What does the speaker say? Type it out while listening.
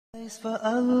Is for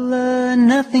Allah,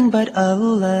 nothing but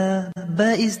Allah.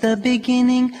 Ba is the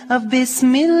beginning of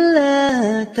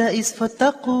Bismillah. Ta is for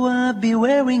taqwa,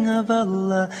 bewaring of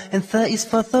Allah. And Tha is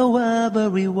for Thawwab,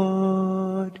 a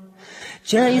reward.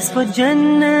 Ja is for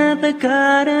Jannah, the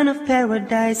garden of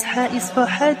paradise. Ha is for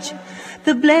Hajj,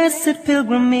 the blessed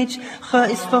pilgrimage. Kha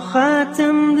is for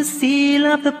Khatam, the seal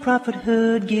of the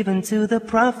prophethood given to the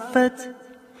Prophet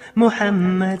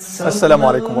Muhammad.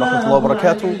 Assalamu alaikum wa rahmatullahi wa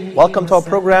barakatuh. Welcome to our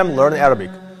program, Learn Arabic.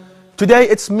 Today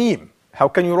it's meme. How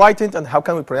can you write it and how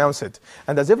can we pronounce it?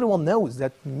 And as everyone knows,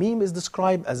 that meme is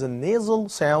described as a nasal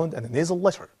sound and a nasal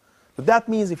letter. But that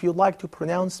means if you like to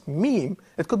pronounce meme,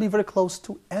 it could be very close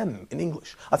to M in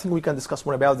English. I think we can discuss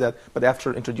more about that, but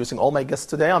after introducing all my guests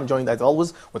today, I'm joined as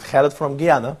always with Khalid from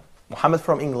Guyana, Muhammad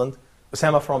from England,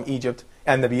 Osama from Egypt,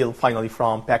 and Nabil finally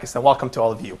from Pakistan. Welcome to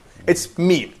all of you. It's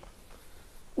meme,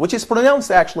 which is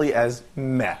pronounced actually as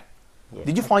meh. Yeah.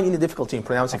 Did you find any difficulty in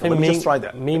pronouncing it? Let me just try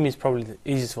that. Meme is probably the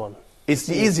easiest one. It's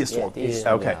the easiest one.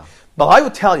 Okay. Yeah. But I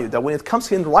would tell you that when it comes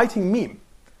to writing meme,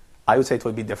 I would say it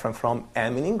would be different from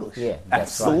M in English. Yeah,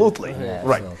 that's absolutely. Right. Yeah,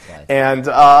 right. right. And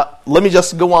let me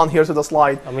just go on here to the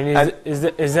slide. I mean, is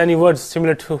there any words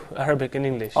similar to Arabic in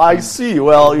English? I see.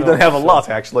 Well, you don't have a lot,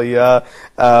 actually.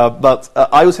 But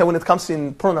I would say when it comes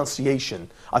in pronunciation,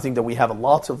 I think that we have a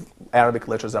lot of Arabic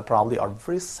letters that probably are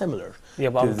very similar. Yeah,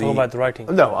 but I'm talking about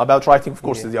writing. No, about writing, of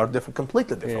course, they are different,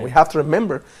 completely different. Yeah. We have to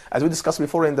remember, as we discussed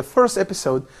before in the first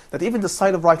episode, that even the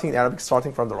side of writing in Arabic is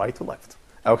starting from the right to left.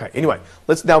 Okay, anyway,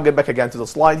 let's now get back again to the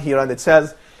slide here, and it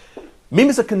says, meme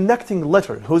is a connecting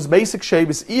letter whose basic shape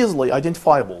is easily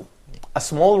identifiable. A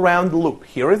small round loop.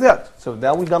 Here is that. So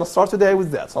now we're going to start today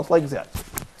with that, something like that.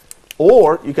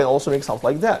 Or you can also make something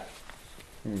like that.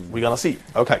 We're going to see.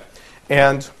 Okay.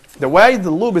 And the way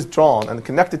the loop is drawn and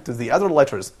connected to the other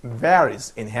letters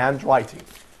varies in handwriting.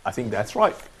 I think that's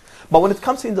right. But when it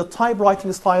comes in the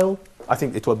typewriting style, I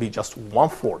think it will be just one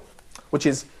form, which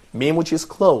is meme, which is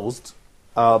closed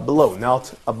below,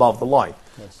 not above the line.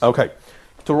 Yes. Okay.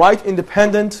 To write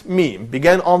independent meme,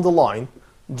 begin on the line,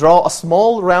 draw a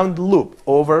small round loop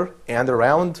over and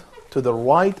around to the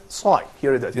right side.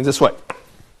 Here it is, in this way.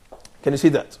 Can you see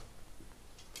that?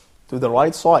 To the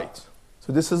right side.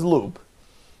 So this is loop.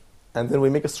 And then we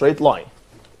make a straight line.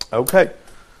 Okay.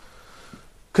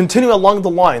 Continue along the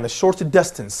line a short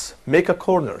distance. Make a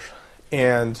corner.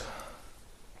 And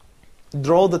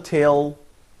draw the tail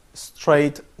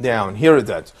straight down. Here it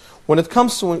is. When it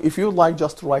comes to, if you like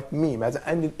just to write meme as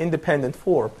an independent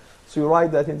form, so you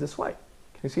write that in this way.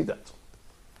 Can you see that?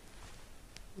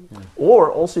 Or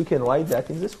also you can write that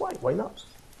in this way. Why not?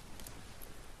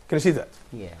 Can you see that?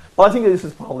 Yeah. Well, I think this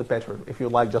is probably better if you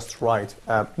like just to write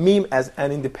meme as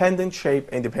an independent shape,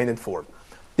 independent form.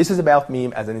 This is about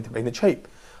meme as an independent shape.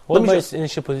 What about its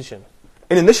initial position?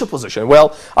 In initial position,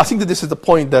 well, I think that this is the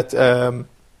point that,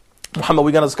 Muhammad,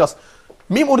 we're going to discuss.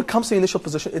 Meme, when it comes to initial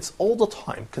position, it's all the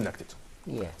time connected.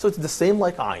 Yeah. So it's the same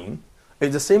like ayn,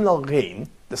 it's the same like ghain,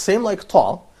 the same like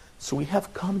ta. So we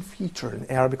have common feature in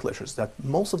Arabic letters that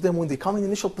most of them, when they come in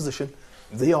initial position,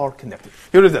 they are connected.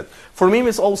 Here is that. For meme,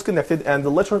 it's always connected, and the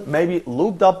letter may be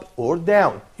looped up or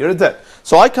down. Here is that.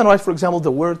 So I can write, for example,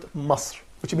 the word Masr,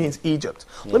 which means Egypt.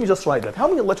 Yeah. Let me just write that. How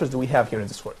many letters do we have here in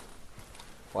this word?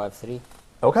 5, 3.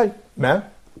 Okay. Ma,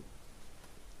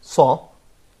 Sa,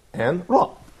 and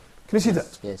Ra. Can you see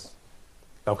that? Yes.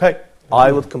 Okay.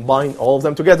 I would combine all of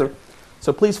them together.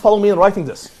 So please follow me in writing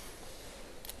this.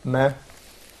 Ma,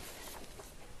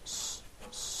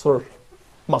 Sir,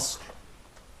 Masr.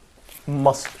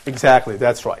 Must. Exactly,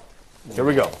 that's right. Here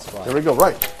we go. Right. Here we go,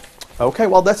 right. Okay,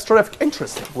 well, that's terrific.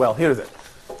 Interesting. Well, here is it.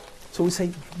 So we say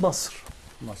Masr.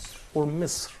 Masr. Or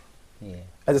Misr. Yeah.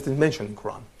 As it is mentioned in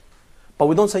Quran. But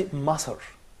we don't say Masr.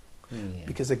 Yeah.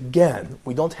 Because again,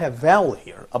 we don't have vowel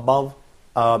here above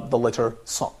the letter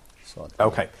Sa.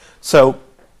 Okay. So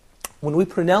when we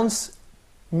pronounce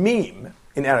meme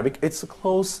in Arabic, it's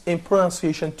close in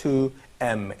pronunciation to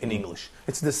M in English.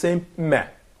 It's the same meh.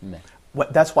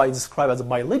 That's why it's described as a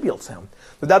bilabial sound.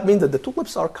 So that means that the two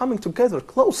lips are coming together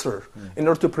closer in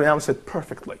order to pronounce it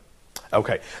perfectly.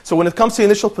 Okay, so when it comes to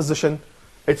initial position,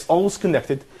 it's always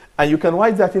connected, and you can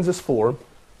write that in this form.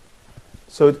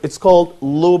 So it's called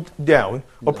looped down,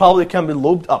 or probably can be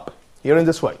looped up, here in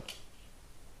this way.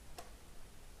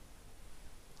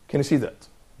 Can you see that?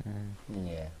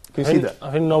 Yeah. Can you see that?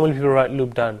 I think normally people write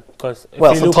loop down, because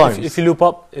if you loop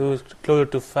up, it was closer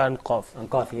to fan qaf. And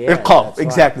cough, yeah. Qaf,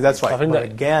 exactly, that's right. I think But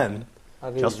that again,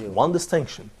 agree just with you. one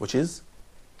distinction, which is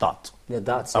dot. The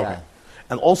dots, Okay. yeah.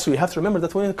 And also you have to remember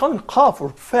that when it comes to qaf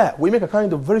or fa, we make a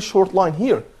kind of very short line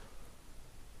here.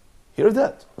 Hear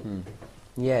that?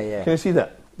 Yeah, yeah. Can you see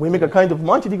that? We make a kind of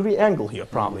 90-degree angle here,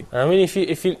 probably. I mean, if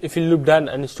you loop down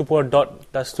and it's to put a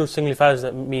dot, that still signifies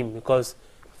the meme because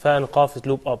fa and qaf is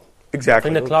loop up.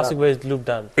 Exactly. I think the classic way is loop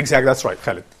down. Exactly, that's right,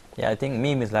 Khalid. Yeah, I think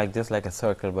meme is like just like a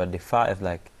circle, but the fa is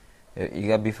like you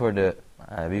got before you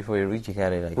reach, you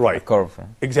got it like a curve.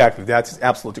 Exactly, that's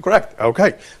absolutely correct.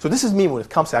 Okay, so this is meme when it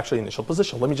comes to actually initial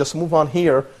position. Let me just move on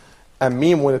here. And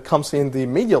meme when it comes in the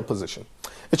medial position.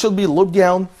 It should be looped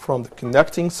down from the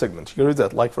connecting segment. Here is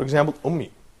that, like for example, ummi.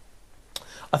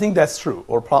 I think that's true.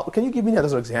 Or can you give me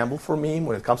another example for meme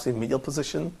when it comes in medial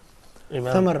position?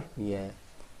 Imam. Thamar. Yeah.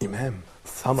 Imam.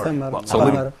 Thamar. Thamar.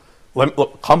 So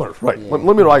qamar, right. Yeah.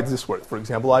 Let me write this word. For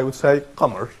example, I would say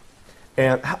qamar.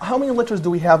 And how many letters do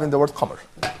we have in the word qamar?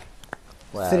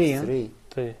 Well, 3.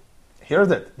 Here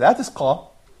is it. That is qa,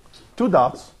 2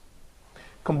 dots.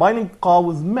 Combining qa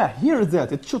with ma. Here is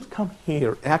that. It should come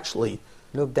here, actually.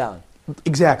 Loop down.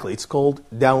 Exactly. It's called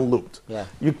down looped. Yeah.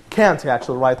 You can't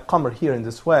actually write qamar here in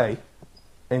this way,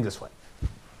 Can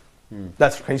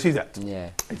you see that? Yeah.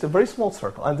 It's a very small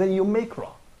circle. And then you make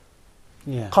ra.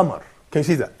 Yeah. Qamar. Can you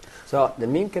see that? So the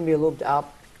meme can be looped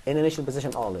up in initial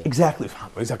position only. Exactly, Faham.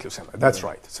 Exactly, Usama. That's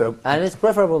right. So, and it's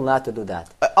preferable not to do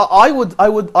that. I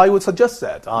would suggest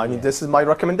that. I mean, this is my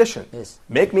recommendation. Yes.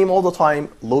 Make meme all the time,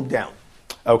 loop down.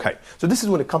 Okay, so this is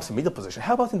when it comes to middle position.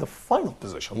 How about in the final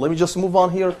position? Let me just move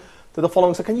on here to the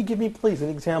following. So can you give me, please, an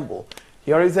example?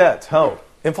 Here is that. Oh,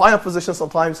 in final position,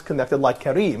 sometimes connected like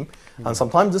Kareem, and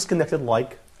sometimes disconnected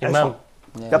like Imam.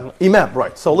 Yeah. Yep, Imam,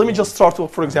 right. So let me just start,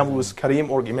 for example, with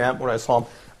Kareem or Imam or Isam.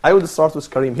 I would start with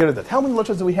Kareem. Here is that. How many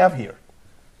letters do we have here?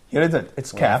 Here is it.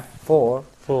 It's Kaf. 4.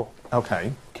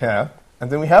 Okay, Kaf.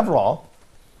 And then we have Ra.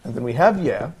 And then we have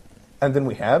Ya. And then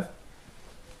we have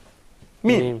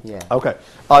Meme. Yeah. Okay.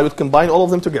 I would combine all of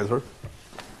them together.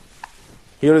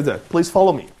 Here is it. Please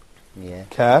follow me. Yeah.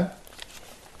 Ka,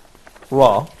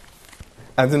 Ra.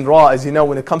 And then Ra, as you know,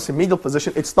 when it comes to middle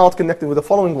position, it's not connected with the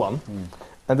following one.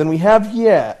 And then we have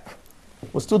Ya.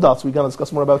 With 2 dots. We're going to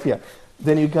discuss more about Ya.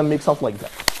 Then you can make something like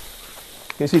that.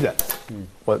 Can you see that?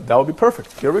 Well, that would be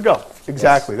perfect. Here we go.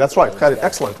 Exactly. Yes. That's right. Khalid,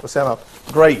 excellent. Osama,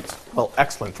 great. Well,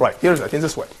 excellent. Right. Here's it. In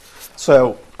this way.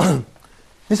 So,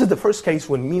 this is the first case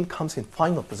when meme comes in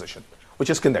final position, which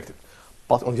is connected.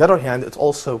 But on the other hand, it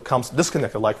also comes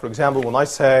disconnected. Like, for example, when I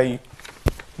say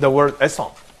the word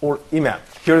Isam or Imam.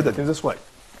 Here it is in this way.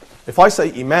 If I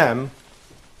say Imam,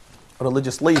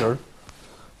 religious leader,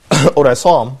 or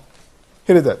Isam,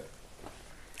 here it is.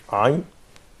 Ain,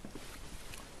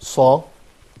 Sa,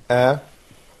 A,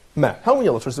 Ma. How many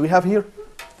letters do we have here?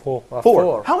 4.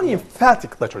 4. How many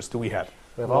emphatic letters do we have?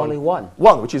 We have only 1.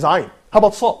 1, which is Ain. How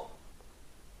about Sa?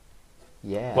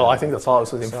 Yeah. Well, I think that's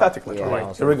also the emphatic letter, yeah,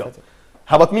 right? Here we go. emphatic.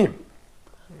 How about Meme?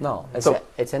 No, So-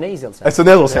 it's a nasal sound. It's a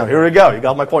nasal sound. Here we go. You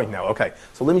got my point now. Okay.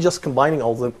 So let me just combining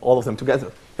all of them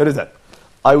together. Here is that.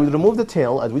 I will remove the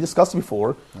tail, as we discussed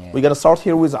before. Yeah. We're going to start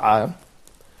here with A,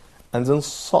 and then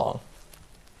Sa.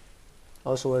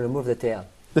 Also, we remove the tail.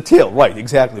 The tail, right,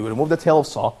 exactly. We remove the tail of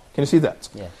Sa. Can you see that?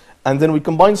 Yeah. And then we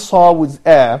combine Sa with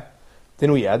A,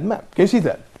 then we add Ma. Can you see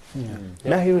that?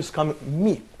 Ma here is coming,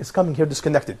 Me is coming here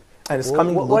disconnected. And it's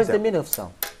coming What is the looped meaning of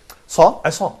sound? Sa,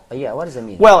 Asam. Yeah, what does it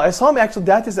mean? Well, Asam, actually,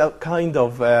 that is a kind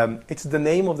of, it's the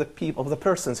name of the people, of the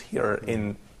persons here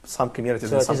in some communities,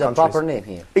 so in it some is a countries. proper name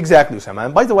here. Exactly, Usama.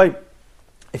 And by the way,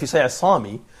 if you say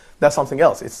Asami, that's something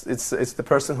else. It's the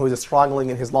person who is struggling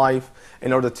in his life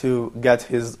in order to get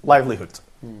his livelihood.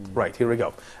 Right, here we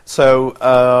go. So,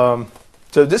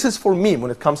 so this is for meme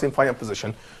when it comes in final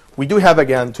position. We do have,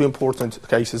 again, 2 important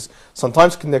cases,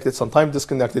 sometimes connected, sometimes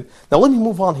disconnected. Now let me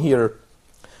move on here.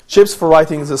 Shapes for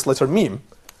writing this letter meme.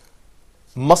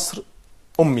 Masr,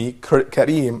 Ummi,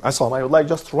 Kareem, Asam. I would like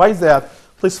just to write that.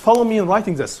 Please follow me in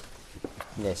writing this.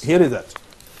 Yes. Here is it.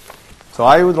 So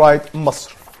I would write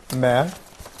Masr, Ma,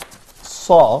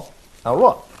 Sa, and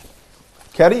Ra.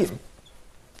 Kareem.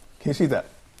 Can you see that?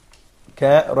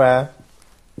 Ka, Ra,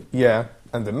 Ya,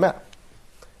 and then Ma.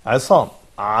 Asam.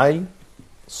 I,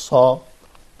 Sa,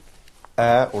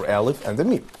 A, or Alif, and then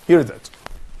Mim. Here is it.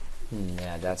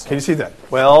 Yeah, that's Can you see that?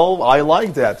 Well, I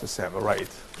like that, Osama. Right.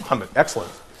 Muhammad,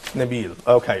 excellent. Nabil,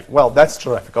 okay. Well, that's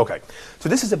terrific. Okay. So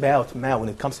this is about Ma when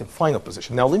it comes in final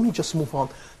position. Now let me just move on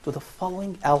to the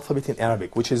following alphabet in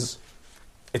Arabic, which is,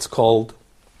 it's called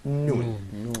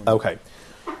Noon. Okay.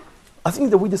 I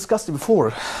think that we discussed it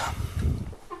before.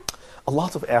 A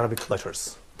lot of Arabic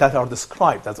letters that are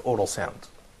described as oral sound.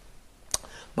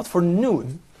 But for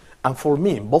Noon and for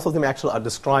Mim, both of them actually are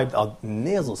described as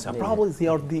nasal sound. Probably they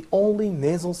are the only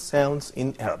nasal sounds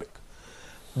in Arabic.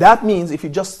 That means if you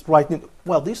just write,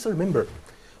 well, just remember,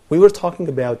 we were talking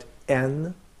about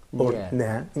N or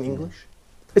Na in English.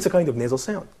 It's a kind of nasal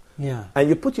sound. Yeah. and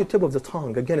you put your tip of the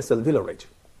tongue against the alveolar ridge,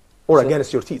 or So-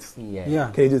 against your teeth. Yeah.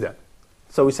 Yeah. Can you do that?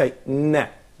 So we say na.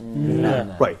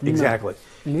 No. Right, exactly.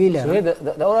 So here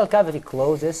Alveolar. the oral cavity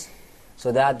closes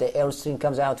so that the airstream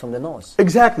comes out from the nose.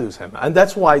 Exactly, Usama. And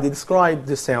that's why they describe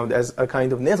this sound as a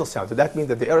kind of nasal sound. So that means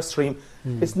that the airstream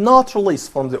is not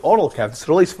released from the oral cavity, it's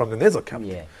released from the nasal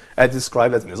cavity. Yeah. And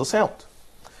described as nasal sound.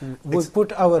 We put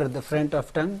the front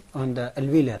of tongue on the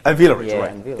alveolar. Alveolar ridge, Yeah,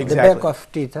 right. alveolar. The Exactly. back of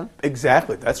teeth. Huh?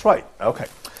 Exactly, that's right. Okay.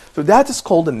 So that is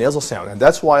called the nasal sound, and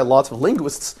that's why a lot of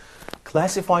linguists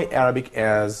classify Arabic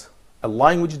as a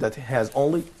language that has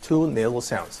only two nasal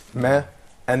sounds, ma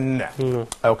and na.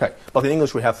 Okay. But in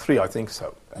English we have three, I think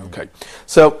so. Okay.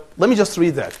 So let me just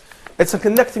read that. It's a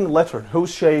connecting letter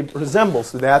whose shape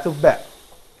resembles that of ba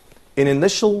in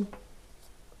initial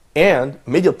and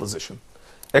medial position,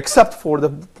 except for the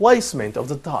placement of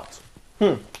the dot.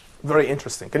 Very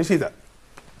interesting. Can you see that?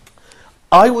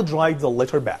 I would write the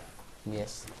letter ba.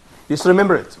 Yes. Just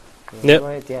remember it. Yep.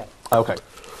 Right, yeah. Okay.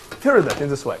 Hear that in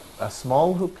this way. A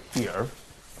small hook here,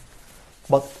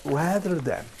 but rather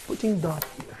than putting dot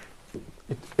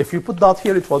here, if you put dot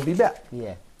here, it will be ba.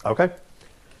 Yeah. Okay?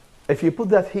 If you put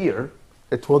that here,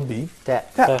 it will be Ta.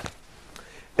 ta.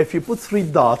 If you put three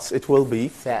dots, it will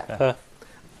be. Ta.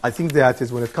 I think that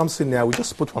is when it comes to now, we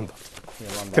just put one dot. Yeah,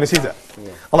 one Can you see that?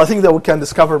 Yeah. Well, I think that we can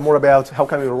discover more about how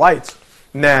can we write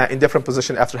na in different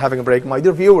position after having a break. My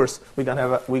dear viewers, we're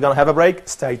gonna have a break.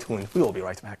 Stay tuned. We will be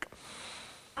right back.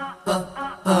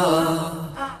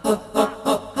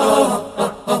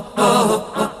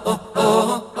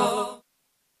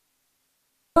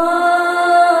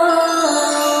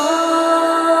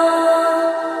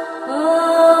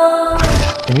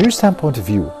 In your standpoint of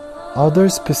view, are there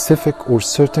specific or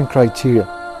certain criteria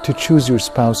to choose your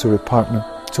spouse or a partner,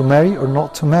 to marry or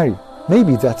not to marry?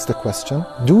 Maybe that's the question.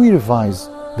 Do we revise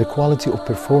the quality of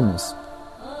performance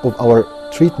of our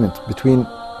treatment between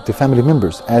the family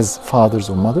members as fathers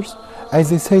or mothers? As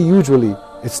they say usually,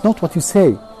 it's not what you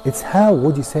say, it's how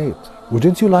would you say it.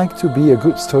 Wouldn't you like to be a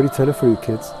good storyteller for your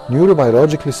kids?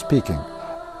 Neurobiologically speaking,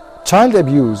 child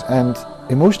abuse and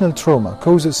emotional trauma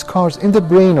causes scars in the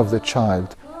brain of the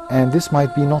child, and this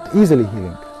might be not easily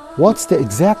healing. What's the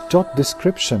exact job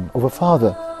description of a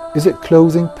father? Is it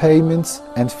clothing, payments,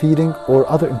 and feeding, or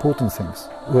other important things?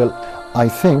 Well, I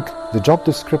think the job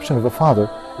description of a father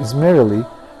is merely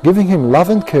giving him love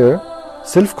and care,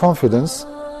 self-confidence,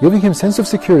 giving him sense of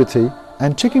security,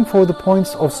 and checking for the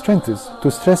points of strengths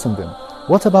to strengthen them.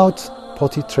 What about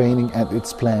potty training and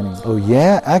its planning? Oh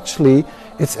yeah, actually,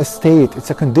 it's a state, it's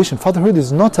a condition. Fatherhood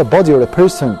is not a body or a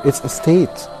person, it's a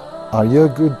state. Are you a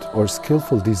good or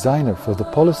skillful designer for the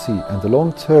policy and the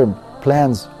long-term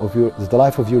plans of the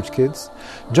life of your kids?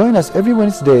 Join us every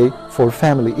Wednesday for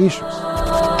Family Issues.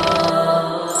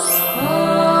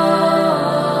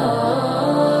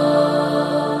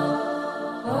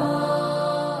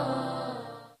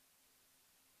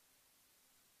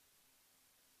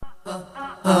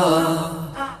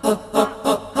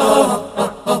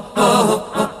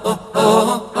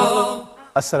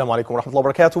 Assalamu alaikum wa rahmatullahi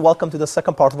wa barakatuh. Welcome to the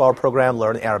second part of our program,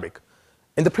 Learn Arabic.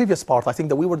 In the previous part, I think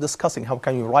that we were discussing how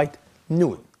can you write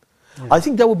noon. I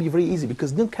think that would be very easy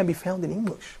because noon can be found in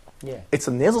English. Yeah. It's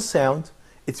a nasal sound,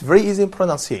 it's very easy in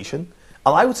pronunciation,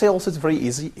 and I would say also it's very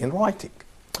easy in writing.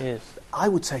 Yes. I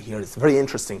would say here it's a very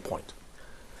interesting point.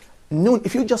 Noon,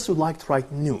 if you just would like to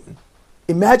write noon,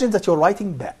 imagine that you're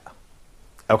writing ba.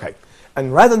 Okay.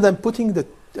 And rather than putting the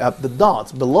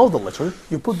dot below the letter,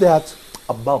 you put that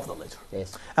above the letter.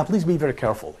 Yes. And please be very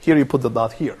careful. Here you put the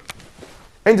dot here.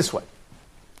 In this way.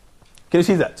 Can you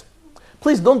see that?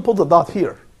 Please don't put the dot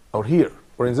here, or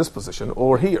in this position,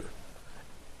 or here.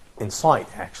 Inside,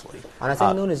 actually. And I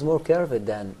think noon is more curved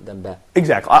than ba.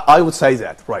 Exactly. I would say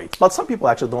that, right. But some people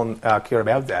actually don't care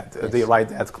about that. They write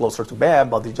that closer to ba,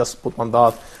 but they just put one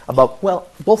dot above. Well,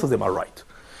 both of them are right.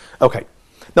 Okay.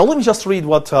 Now let me just read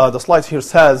what the slide here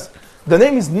says. The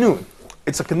name is noon.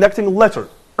 It's a connecting letter.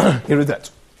 Here is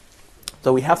that.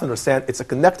 So we have to understand it's a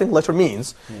connecting letter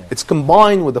means it's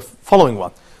combined with the following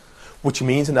one, which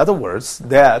means, in other words,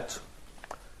 that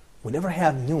we never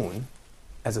have noon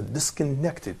as a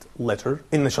disconnected letter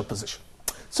in initial position.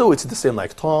 So it's the same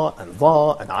like ta and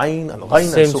dha and ayn and ghayn and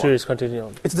Same so on. series continue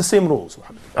on. It's the same rules.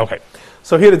 Okay.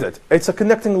 So here it is. It's a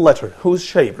connecting letter whose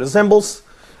shape resembles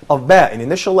of ba in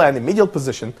initial and in medial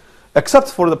position, except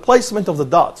for the placement of the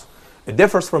dot. It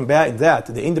differs from ba in that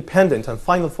the independent and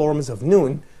final forms of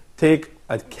noon take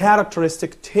a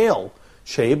characteristic tail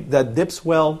shape that dips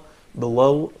well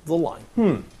below the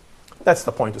line. That's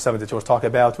the point that you were talking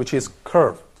about, which is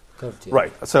curved. Curved, yeah.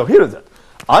 Right. So here is it.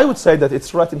 I would say that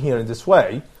it's written here in this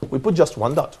way. We put just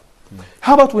one dot.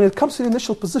 How about when it comes to the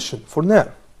initial position for na?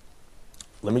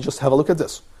 Let me just have a look at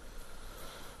this.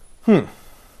 In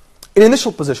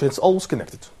initial position, it's always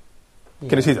connected.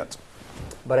 Can you see that?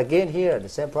 But again here, the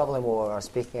same problem we were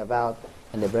speaking about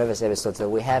in the previous episode, that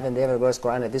we have in the Eververse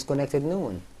Quran a disconnected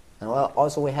noon. And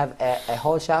also we have a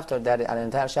whole chapter, an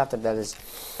entire chapter that is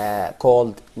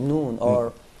called noon,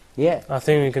 or, yeah. I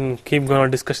think we can keep going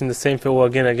on discussing the same thing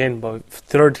again and again, but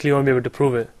theoretically we won't be able to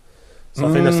prove it. So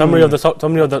I think the summary of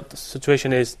the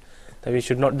situation is that we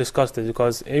should not discuss this,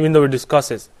 because even though we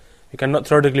discuss it, we cannot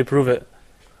theoretically prove it.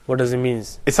 What does it mean?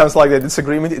 It sounds like the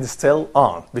disagreement is still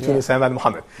on between Islam and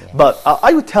Muhammad. Yeah. But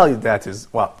I would tell you that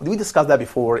is, well, we discussed that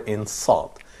before in Sad.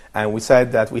 And we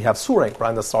said that we have Surah in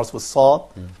Quran that starts with Sad,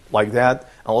 like that.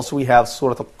 And also we have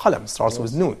Surah Al-Qalam, starts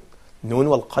with Noon. Noon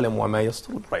wal-Qalam wa ma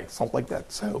yasturun, right? Something like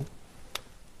that. So,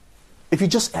 if you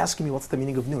just ask me what's the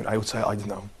meaning of Noon, I would say, I don't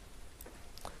know.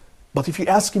 But if you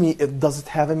ask me, does it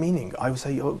have a meaning? I would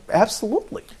say, oh,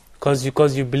 absolutely. Because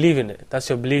you believe in it. That's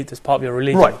your belief. That's part of your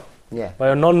religion. Right. Yeah. By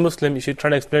a non-Muslim, you should try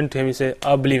to explain to him. You say,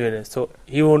 "I believe in it." So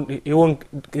he won't.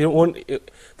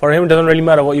 For him, it doesn't really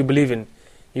matter what you believe in.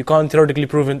 You can't theoretically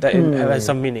prove it that it has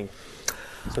some meaning.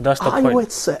 So that's the point. I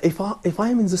would say, if I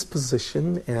am in this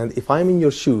position and if I'm in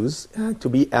your shoes to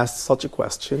be asked such a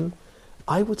question,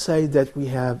 I would say that we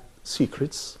have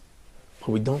secrets, but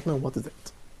we don't know what is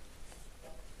it.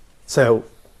 So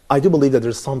I do believe that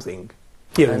there's something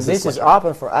here. And this is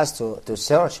open for us to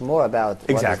search more about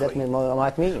what that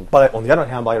might mean. But on the other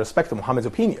hand, I respect Muhammad's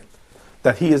opinion,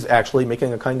 that he is actually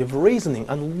making a kind of reasoning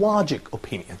and logic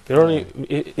opinion.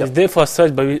 It's there for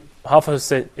search, but half of us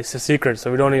say it's a secret,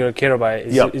 so we don't even care about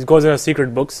it. It goes in our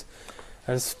secret books,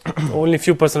 and only a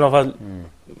few % of us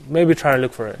maybe try to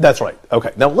look for it. That's right.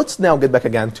 Okay. Now let's get back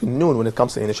again to noon when it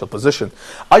comes to initial position.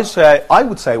 I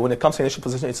would say when it comes to initial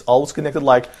position, it's always connected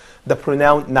like the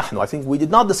pronoun nahnu. I think we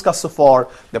did not discuss so far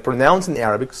the pronouns in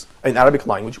Arabic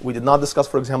language. We did not discuss,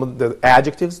 for example, the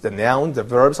adjectives, the nouns, the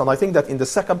verbs, and I think that in the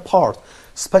second part,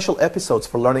 special episodes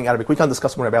for learning Arabic, we can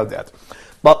discuss more about that.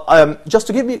 But just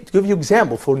to give you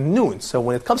example for noon, so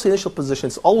when it comes to initial position,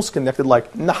 it's always connected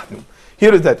like nahnu.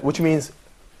 Here is that, which means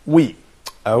we.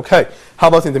 Okay. How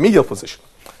about in the medial position?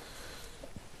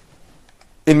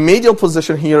 In medial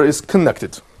position here is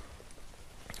connected.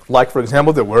 Like, for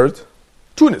example, the word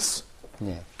Tunis.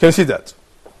 Yeah. Can you see that?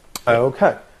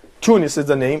 Okay. Tunis is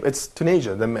the name, it's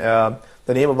Tunisia,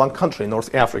 the name of one country in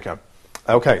North Africa.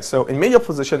 Okay, so in medial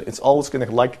position, it's always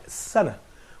connected like sana,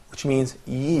 which means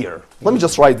year. Let me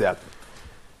just write that.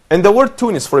 And the word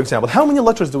Tunis, for example, how many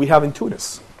letters do we have in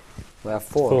Tunis? We have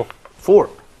 4. 4.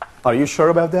 Are you sure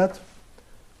about that?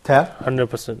 Ta?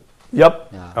 100%. Yep.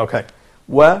 Yeah. Okay.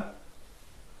 Wa,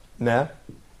 na,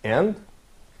 and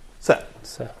sa.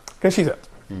 So, Can you see that?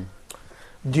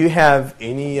 Do you have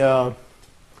any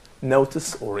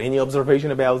notice or any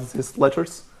observation about these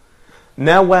letters?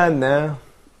 Na, wa, na.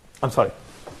 I'm sorry.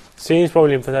 Sin is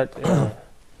probably empathetic.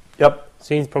 Yep.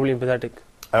 Sin is probably empathetic.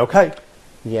 Okay.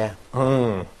 Yeah.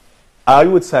 I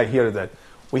would say here that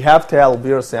we have ta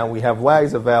albir sound, we have wa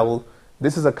is a vowel,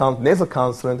 this is a nasal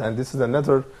consonant, and this is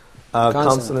another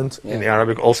consonant in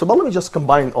Arabic also. But let me just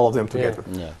combine all of them together.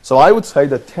 Yeah. So I would say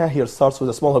that ta here starts with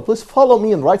a small h. Please follow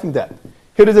me in writing that.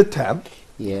 Here is a ta.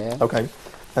 Yeah. Okay.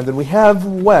 And then we have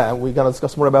wa. We're going to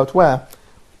discuss more about wa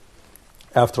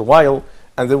after a while.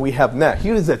 And then we have na.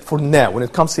 Here is it for na. When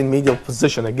it comes in medial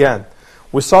position again,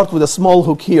 we start with a small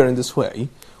hook here in this way.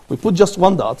 We put just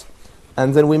one dot,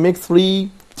 and then we make 3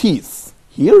 teeth.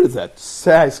 Here is it.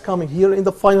 Sa is coming here in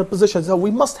the final position, so we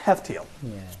must have tail.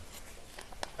 Yeah.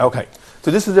 Okay.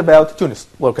 So this is about Tunis.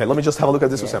 Okay, let me just have a look at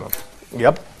this, Usama.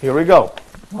 Yep. Here we go.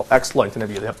 Well, excellent,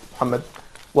 Nabil. Yep. Muhammad.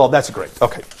 Well, that's great.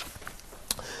 Okay.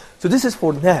 So this is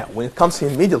for now when it comes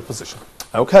in medial position.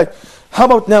 Okay. How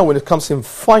about now when it comes in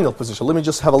final position? Let me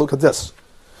just have a look at this.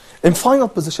 In final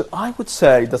position, I would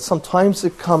say that sometimes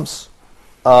it comes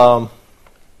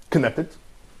connected.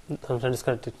 Sometimes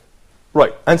disconnected.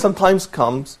 Right. And sometimes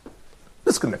comes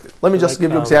disconnected. Let me just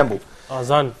give you an example.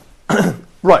 Azan.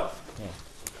 Right.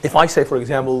 If I say, for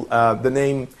example, the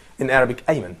name in Arabic,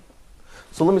 Ayman.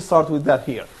 So let me start with that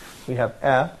here. We have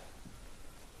a,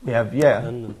 we have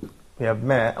ya, we have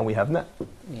ma, and we have na.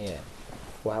 Yeah.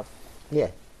 Wow. Yeah.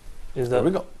 There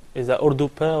we go. Is that Urdu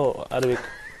or Arabic?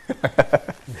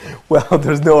 Well,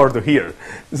 there's no order here.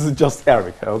 This is just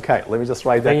Arabic. Okay, let me just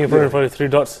write that. Then you put probably 3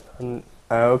 dots. And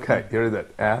okay, here is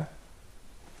it. A,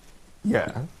 ya,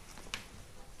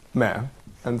 ma,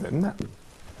 and then na.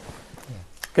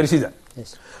 Can you see that?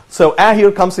 Yes. So a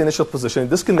here comes the initial position,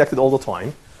 disconnected all the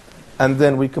time. And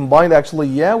then we combine actually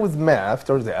ya with ma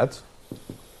after that.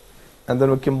 And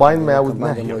then we combine ma with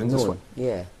na here in this one.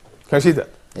 Yeah. Can you see that?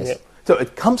 Yes. Yeah. So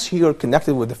it comes here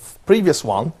connected with the previous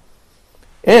one,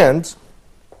 and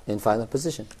In final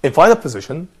position. in final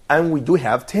position, and we do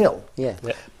have tail. Yeah.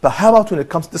 Yeah. But how about when it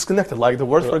comes disconnected, like the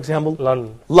word, for example,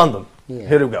 London. London? Yeah.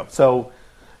 Here we go. So,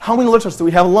 how many letters do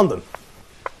we have in London?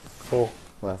 4.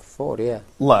 Well, 4, yeah.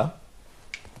 La,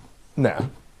 na,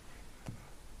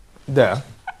 da,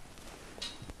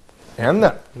 and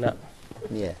na. No.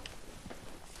 Yeah.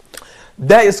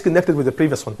 That is connected with the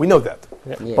previous one. We know that.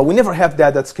 Yeah. Yeah. But we never have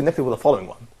that that's connected with the following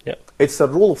one. Yeah. It's a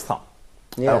rule of thumb.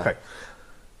 Yeah. Okay.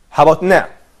 How about now?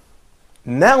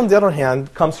 Now, on the other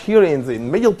hand, comes here in the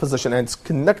middle position and it's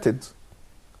connected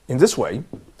in this way.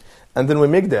 And then we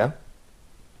make that.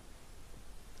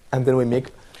 And then we make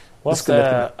What's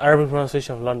disconnected. the Arabic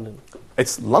pronunciation of London?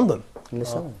 It's London.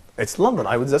 Listen. It's London.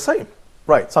 I would say the same.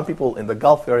 Right. Some people in the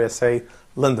Gulf area say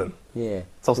London. Yeah.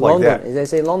 Sounds like London. that. They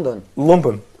say London.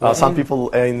 London. Some people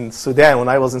in Sudan, when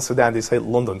I was in Sudan, they say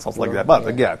London, something like that. But Yeah.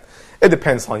 again, it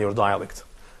depends on your dialect.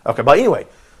 Okay, but anyway,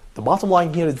 the bottom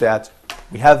line here is that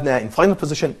we have now in final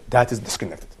position, that is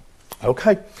disconnected.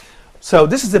 Okay, so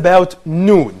this is about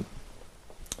noon.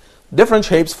 Different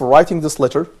shapes for writing this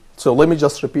letter. So let me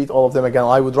just repeat all of them again.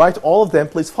 I would write all of them.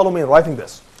 Please follow me in writing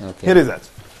this. Okay. Here is it.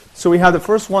 So we have the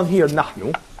first one here,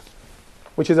 نحن,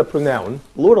 which is a pronoun,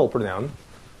 plural pronoun.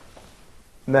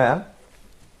 Na,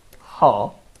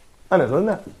 ha, another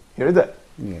na. Here is it.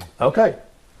 Yeah. Okay.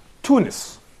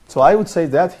 Tunis. So I would say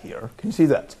that here. Can you see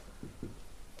that?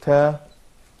 Ta.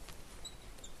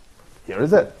 Here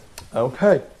is it.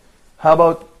 Okay. How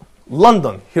about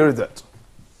London? Here is it.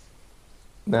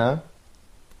 Na,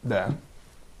 da,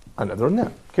 another na.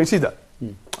 Can you see that?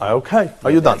 Okay.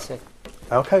 Are you done? That's it.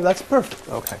 Okay, that's perfect.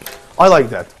 Okay. I like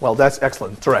that. Well, that's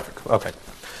excellent. Terrific. Okay.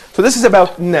 So this is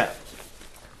about na.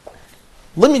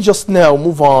 Let me just now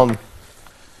move on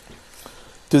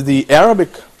to the Arabic.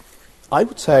 I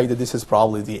would say that this is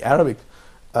probably the Arabic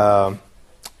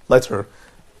letter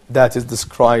that is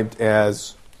described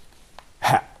as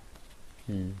ha.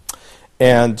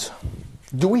 And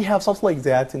do we have something like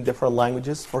that in different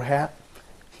languages for ha?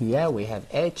 Yeah, we have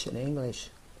H in English.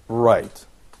 Right.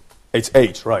 It's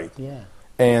H, right. Yeah.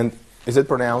 And is it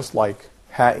pronounced like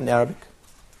ha in Arabic?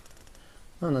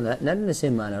 No, not in the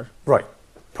same manner. Right.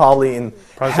 Probably in ha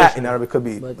Pronunciation. in Arabic could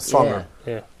be But stronger.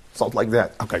 Yeah. Something like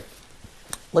that. Okay.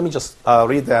 Let me just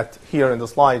read that here in the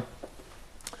slide.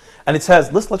 And it says,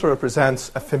 this letter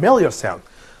represents a familiar sound,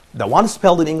 the one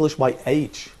spelled in English by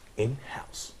H in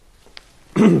house.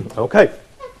 Okay.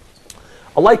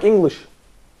 Unlike English,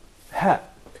 ha,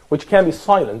 which can be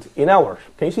silent in ours.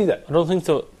 Can you see that? I don't think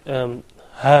so.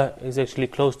 Ha is actually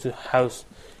close to house,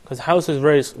 because house is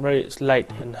very slight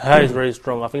and ha is very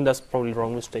strong. I think that's probably the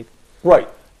wrong mistake. Right.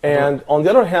 And on the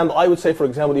other hand, I would say, for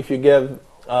example, if you give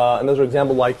another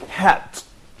example like hat.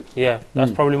 Yeah,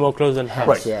 that's probably more close than house.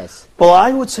 Right. Yes. Well,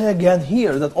 I would say again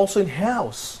here that also in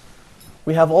house,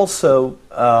 we have also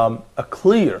a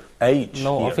clear H.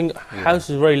 No, here. I think house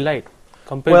is very light.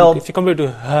 Compared Well- to, if you compare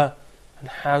to ha and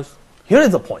house, Here is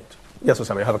the point. Yes,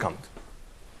 Osama, you have a comment.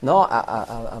 No,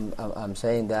 I'm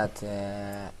saying that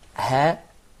ha,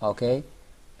 okay,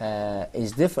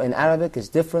 is different in Arabic. Is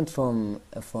different from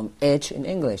H in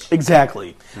English.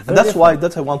 Exactly. And that's why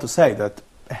I want to say that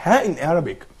ha in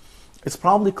Arabic is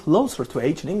probably closer to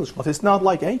H in English, but it's not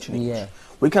like H in English. Yeah.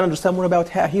 We can understand more about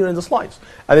ha here in the slides.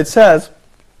 And it says,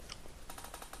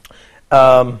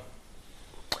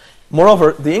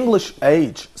 moreover, the English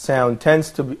H sound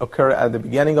tends to occur at the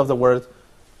beginning of the word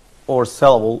or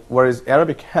syllable, whereas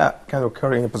Arabic ha can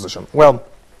occur in a position. Well,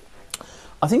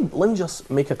 I think let me just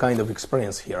make a kind of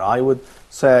experience here. I would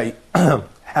say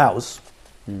house,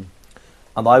 and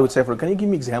I would say, can you give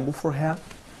me example for ha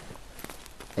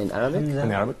In Arabic,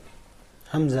 in Arabic?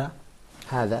 Hamza.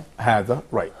 هذا Hada,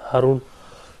 right. Harun.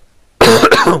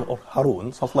 Or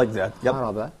Harun, something like that. Yep.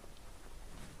 عربة.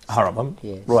 Harabam.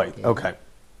 Yes, Right, yeah. okay.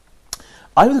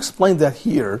 I would explain that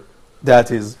here,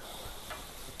 that is,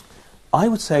 I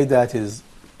would say that is,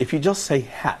 if you just say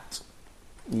hat,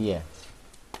 Yeah.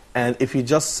 and if you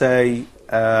just say,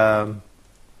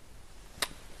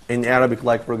 in Arabic,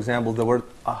 like for example, the word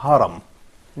haram,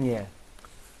 Yeah.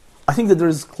 I think that there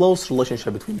is close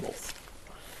relationship between both.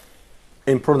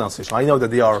 In pronunciation, I know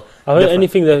that they are I heard different.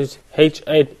 anything that is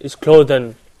H8 is closer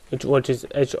than what is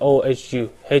HOHU.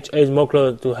 H8 is more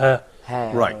closer to ha.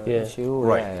 Ha, Right. Yeah. Sure.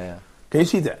 Right. Yeah, yeah. Can you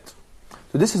see that?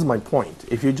 So this is my point.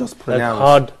 If you just Like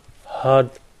pronounce... hard,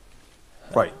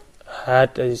 Right,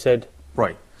 hat, as you said.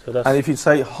 right. So that's And if you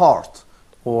say heart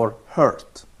or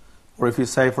hurt, or if you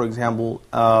say, for example,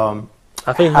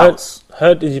 I think house.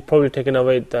 hurt is probably taken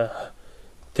away the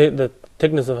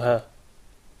thickness of ha.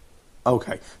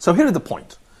 Okay, so here is the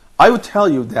point. I would tell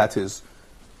you that is,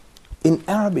 In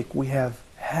Arabic, we have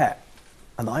ha,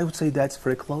 and I would say that's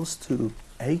very close to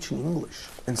H in English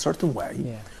in a certain way.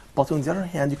 Yeah. But on the other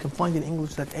hand, you can find in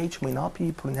English that H may not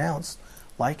be pronounced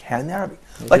like ha in Arabic.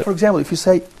 Like, for example, if you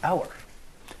say hour,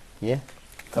 Yeah.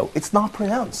 so it's not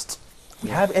pronounced. We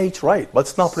have H right, but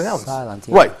it's not pronounced. Silent,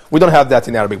 yeah. Right. We don't have that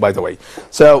in Arabic, by the way.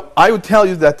 So I would tell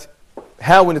you that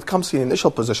how, when it comes to the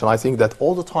initial position, I think that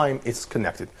all the time it's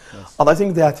connected. Yes. And I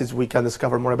think that is we can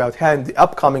discover more about how in the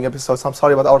upcoming episodes. I'm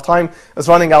sorry, but our time is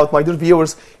running out, my dear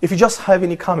viewers. If you just have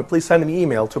any comment, please send me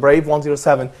email to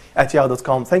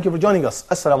brave107@yahoo.com. Thank you for joining us.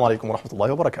 Assalamu alaikum wa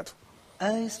rahmatullahi wa barakatuh.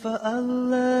 A is for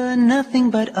Allah, nothing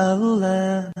but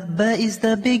Allah. Ba is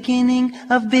the beginning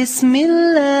of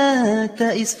Bismillah. Ta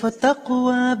is for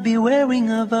taqwa,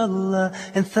 bewaring of Allah.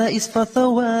 And Tha is for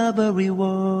Thawwab, a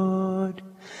reward.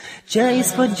 Ja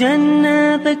is for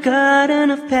Jannah, the garden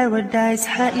of paradise.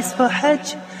 Ha is for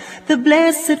Hajj, the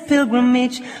blessed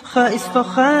pilgrimage. Kha is for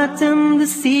Khatam, the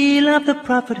seal of the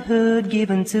prophethood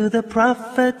given to the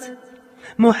Prophet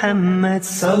Muhammad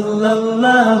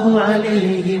sallallahu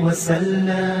alayhi wa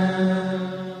sallam.